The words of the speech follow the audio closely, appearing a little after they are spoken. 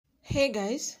Hey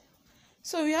guys,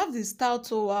 so we have the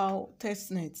StarTower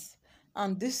testnet,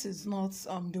 and this is not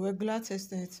the regular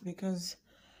testnet because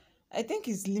I think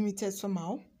it's limited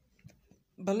somehow.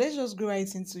 But let's just go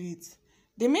right into it.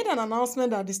 They made an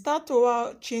announcement that the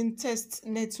StarTowerChain test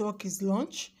network is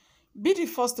launched. Be the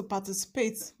first to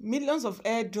participate. Millions of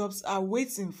airdrops are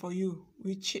waiting for you.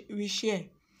 We share.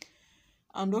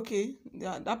 And okay,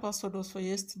 that password was for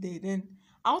yesterday. Then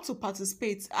how to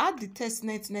participate: add the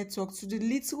testnet network to the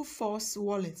little Fox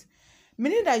wallet,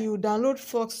 meaning that you download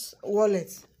Fox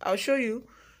wallet. I'll show you.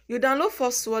 You download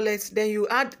Fox wallet, then you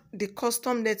add the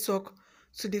custom network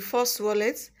to the Fox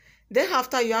wallet. Then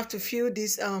after, you have to fill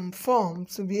this form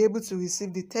to be able to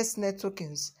receive the testnet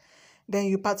tokens. Then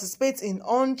you participate in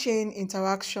on-chain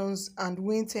interactions and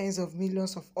win tens of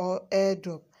millions of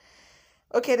airdrop.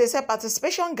 Okay, they said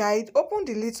participation guide: open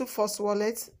the little Fox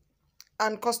wallet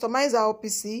and customize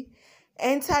RPC,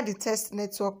 enter the test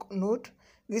network node,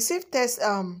 receive test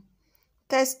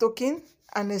token,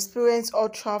 and experience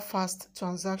ultra fast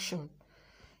transaction.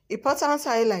 Important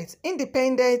highlights: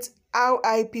 independent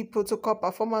RIP protocol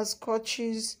performance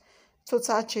coaches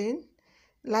total chain,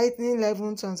 lightning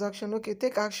 11 transaction. Okay,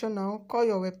 take action now, call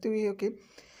your web3. Okay,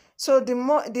 so the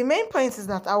main point is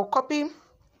that I've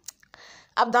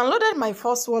downloaded my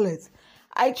Fox wallet.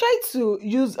 I tried to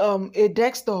use a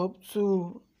desktop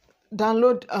to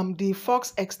download the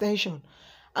Fox extension.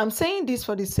 I'm saying this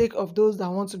for the sake of those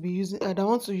that want to be using that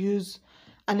want to use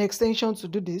an extension to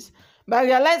do this. But I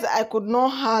realized I could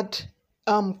not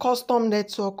add custom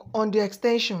network on the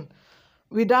extension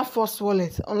with that Fox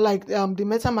wallet, unlike the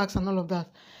MetaMask and all of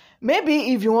that.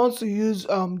 Maybe if you want to use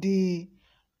if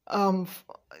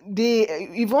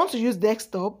you want to use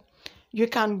desktop, you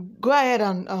can go ahead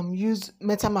and use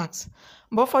MetaMask.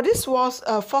 But for this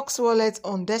Fox wallet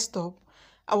on desktop,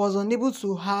 I was unable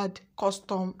to add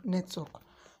custom network.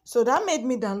 So that made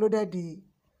me download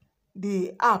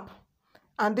the app,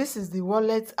 and this is the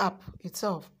wallet app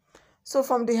itself. So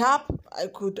from the app, I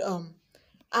could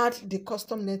add the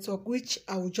custom network, which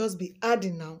I will just be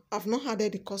adding now. I've not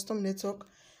added the custom network.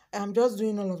 I'm just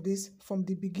doing all of this from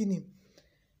the beginning.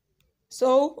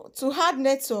 So to add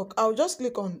network, I'll just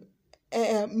click on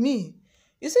me.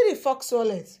 You see the Fox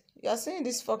wallet. You are seeing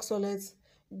this Fox wallet.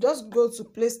 Just go to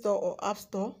Play Store or App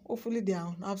Store. Hopefully they are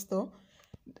on App Store.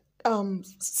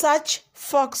 Search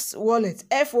Fox wallet,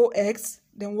 FOX,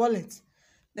 then wallet.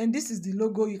 Then this is the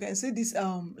logo. You can see this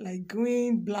like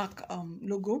green black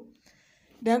logo.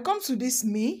 Then come to this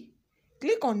me.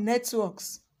 Click on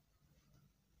networks.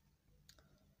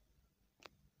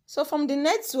 So from the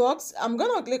networks, I'm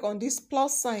gonna click on this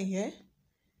plus sign here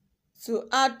to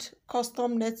add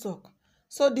custom network.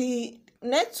 So the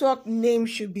network name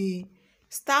should be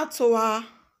StarTower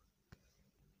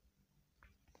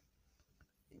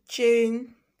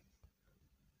Chain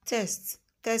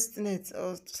Testnet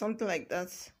or something like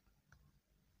that.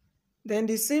 Then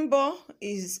the symbol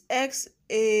is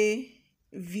SAVW.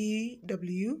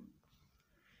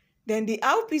 Then the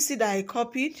RPC that I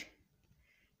copied,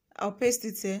 I'll paste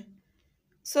it here.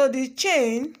 So the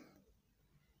chain,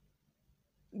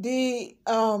 this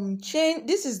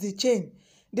is the chain.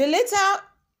 They later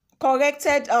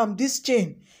corrected this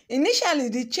chain. Initially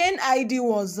the chain ID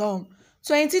was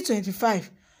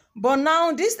 2025, but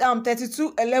now this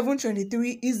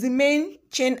 321123 is the main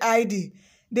chain ID.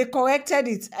 They corrected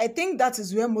it. I think that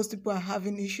is where most people are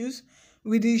having issues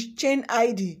with the chain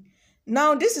ID.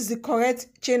 Now this is the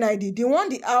correct chain ID. The one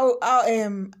the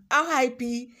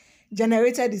RIP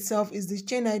generated itself is the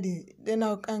chain ID. Then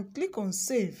I can click on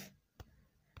save.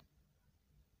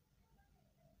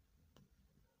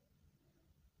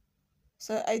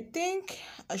 So I think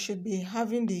I should be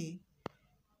having the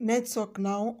network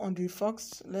now on the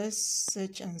Fox. Let's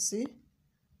search and see.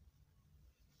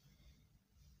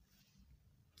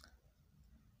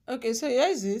 Okay, so here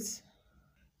is it.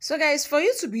 So guys, for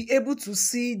you to be able to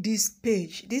see this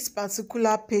page, this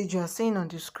particular page you are seeing on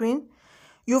the screen,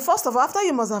 you first of all, after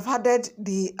you must have added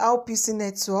the RPC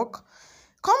network,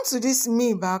 come to this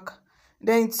me back,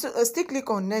 then still click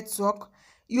on network.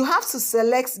 You have to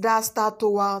select that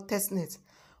StarTower testnet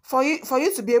for you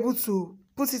to be able to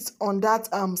put it on that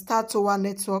StarTower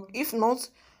network. If not,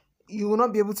 you will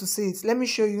not be able to see it. Let me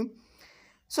show you.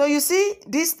 So you see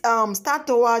this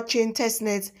StarTowerChain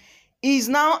testnet is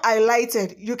now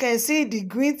highlighted. You can see the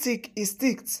green tick is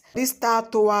ticked. This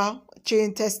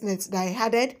StarTowerChain testnet that I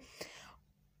added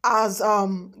as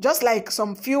just like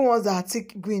some few ones that are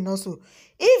tick green also.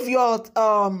 If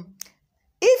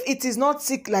it is not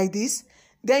tick like this,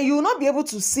 then you will not be able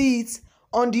to see it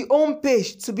on the home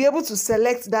page to be able to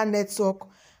select that network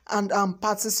and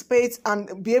participate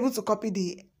and be able to copy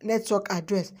the network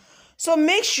address. So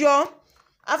make sure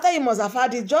after you must have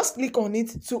had it, just click on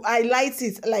it to highlight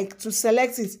it, like to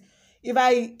select it. If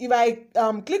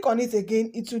I click on it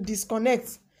again, it will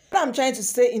disconnect. What I'm trying to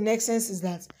say in essence is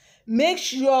that make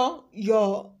sure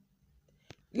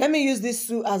let me use this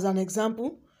SU as an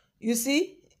example. You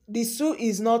see, the SU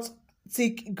is not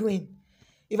thick green.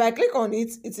 If I click on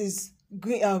it, it is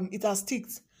green. It has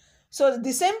ticked. So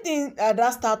the same thing that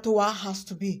StarTower has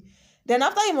to be. Then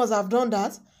after you must have done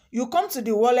that, you come to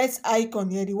the wallet icon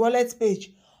here, the wallet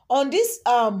page. On this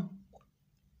drop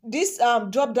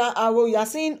down arrow, you are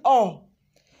seeing all.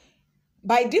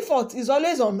 By default, is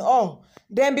always on all.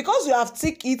 Then because you have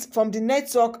ticked it from the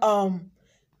network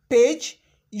page,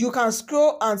 you can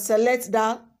scroll and select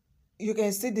that. You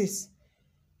can see this.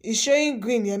 It's showing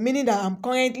green here, meaning that I'm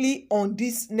currently on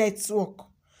this network.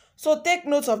 So take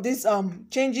note of these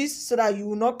changes so that you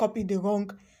will not copy the wrong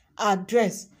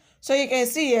address. So you can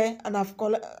see here, and I've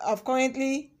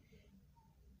currently,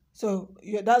 so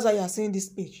that's why you are seeing this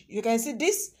page. You can see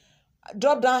this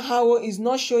drop down arrow is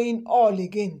not showing all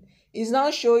again. It's now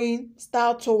showing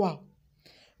StarTower,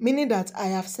 meaning that I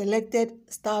have selected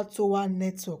StarTower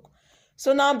network.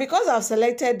 So now because I've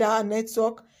selected that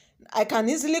network, I can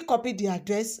easily copy the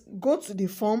address, go to the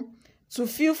form to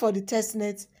fill for the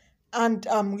testnet and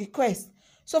request.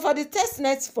 So for the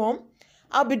testnet form,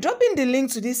 I'll be dropping the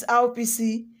link to this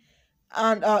RPC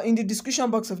and in the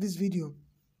description box of this video.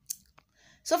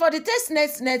 So for the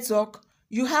testnet network,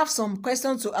 you have some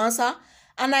questions to answer,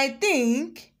 and I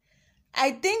think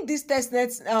this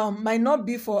testnet might not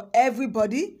be for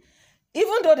everybody,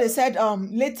 even though they said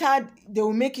later they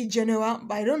will make it general,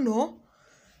 but I don't know.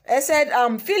 I said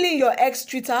fill in your ex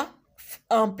Twitter.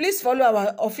 Please follow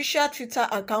our official Twitter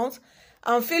account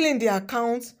and fill in the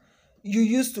account you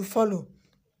used to follow.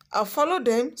 I'll follow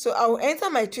them, so I will enter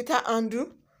my Twitter handle.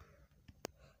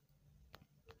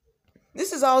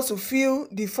 This is how to fill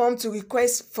the form to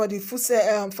request for the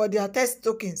for their test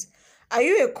tokens. Are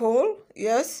you a call?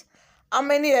 Yes. How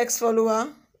many ex follower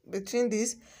between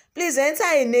this? Please enter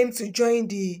a name to join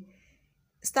the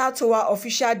StarTower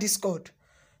official Discord.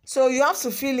 So you have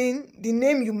to fill in the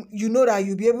name you know that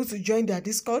you'll be able to join their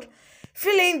Discord.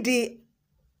 Fill in the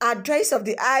address of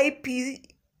the IP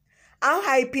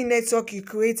network you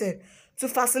created to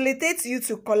facilitate you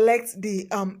to collect the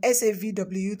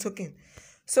SAVW token.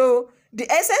 So the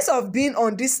essence of being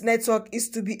on this network is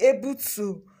to be able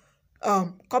to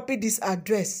copy this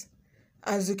address.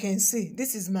 As you can see,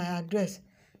 this is my address.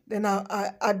 Then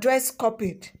I address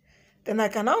copied. Then I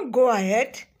can now go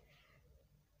ahead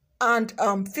and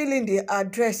fill in the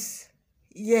address.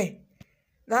 Yeah,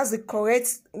 that's the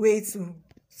correct way to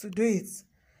do it.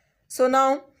 So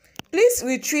now, please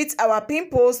retweet our pin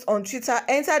post on Twitter.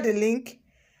 Enter the link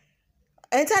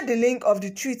of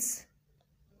the tweets.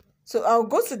 So I'll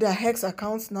go to their Hex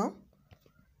account now.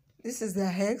 This is their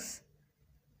Hex.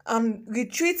 And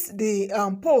retweet the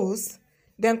post.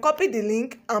 Then copy the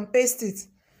link and paste it.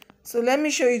 So let me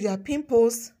show you their pin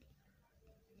post.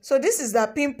 So this is their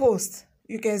pin post.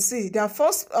 You can see their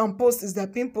first post is their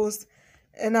pin post.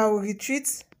 And I will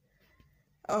retweet.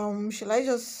 Shall I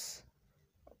just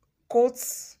quote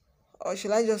or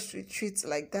shall I just retweet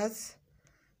like that?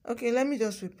 Okay, let me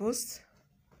just repost.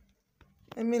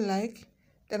 Let me like.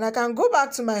 Then I can go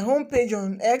back to my home page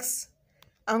on X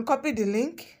and copy the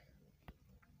link.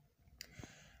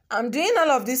 I'm doing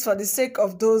all of this for the sake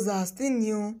of those that are still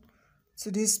new to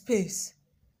this space.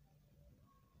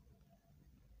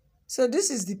 So this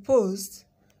is the post.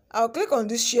 I'll click on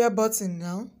this share button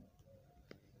now.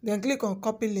 Then click on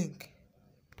copy link.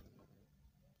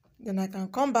 Then I can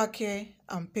come back here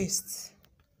and paste.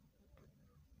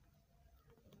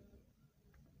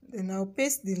 Then I'll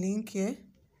paste the link here.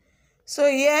 So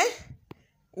here,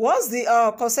 what's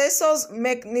the consensus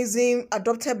mechanism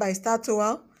adopted by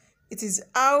StarTower? It is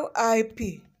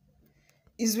RIP.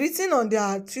 It's written on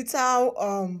their Twitter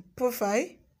profile.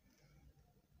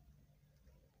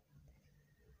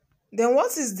 Then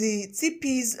what is the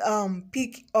TP's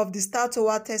peak of the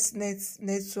StarTower testnet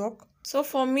network? So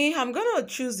for me, I'm gonna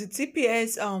choose the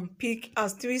TPS peak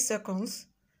as 3 seconds.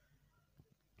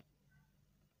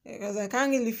 Because I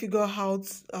can't really figure out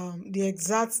the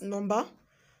exact number,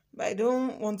 but I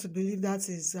don't want to believe that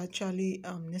is actually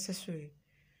necessary.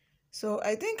 So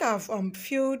I think I've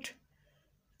filled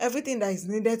everything that is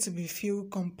needed to be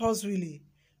filled compulsorily.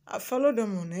 I followed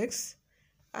them on X.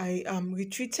 I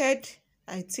retweeted.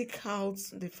 I tick out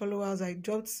the followers. I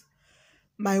dropped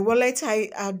my wallet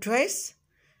address.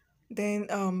 Then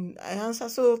I answer.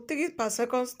 So 3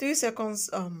 seconds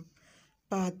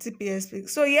per TPS peak.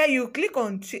 So yeah, you click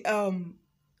on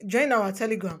join our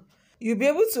Telegram. You'll be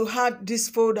able to add this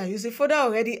folder. You see folder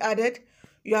already added.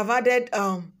 you have added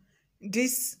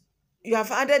this, you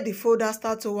have added the folder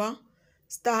StarTower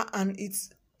star and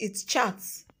its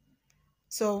charts.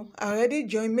 So I already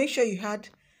joined. Make sure you had.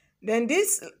 Then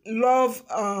this love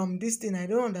this thing, I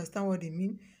don't understand what they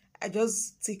mean. I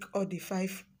just tick all the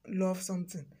 5 love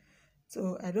something.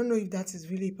 So I don't know if that is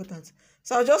really important.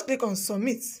 So I'll just click on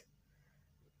submit,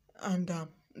 and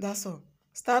that's all.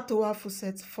 StarTower full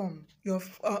set form.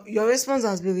 Your response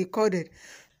has been recorded.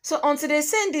 So until they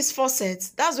send this 4 sets,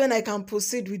 that's when I can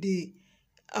proceed with the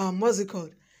what's it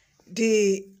called?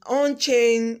 The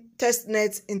on-chain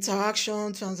testnet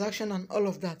interaction, transaction, and all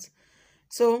of that.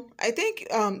 So I think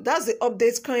that's the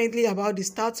updates currently about the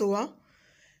StarTower.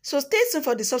 So stay tuned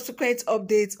for the subsequent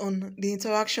updates on the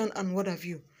interaction and what have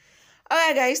you.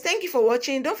 Alright guys, thank you for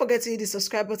watching. Don't forget to hit the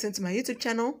subscribe button to my YouTube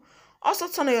channel. Also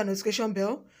turn on your notification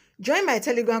bell. Join my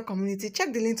Telegram community.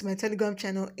 Check the link to my Telegram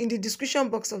channel in the description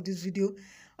box of this video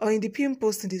or in the pinned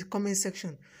post in the comment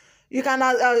section. You can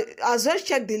as well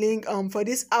check the link for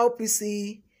this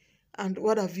RPC and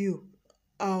what have you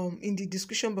in the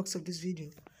description box of this video.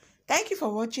 Thank you for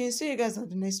watching. See you guys on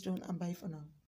the next one, and bye for now.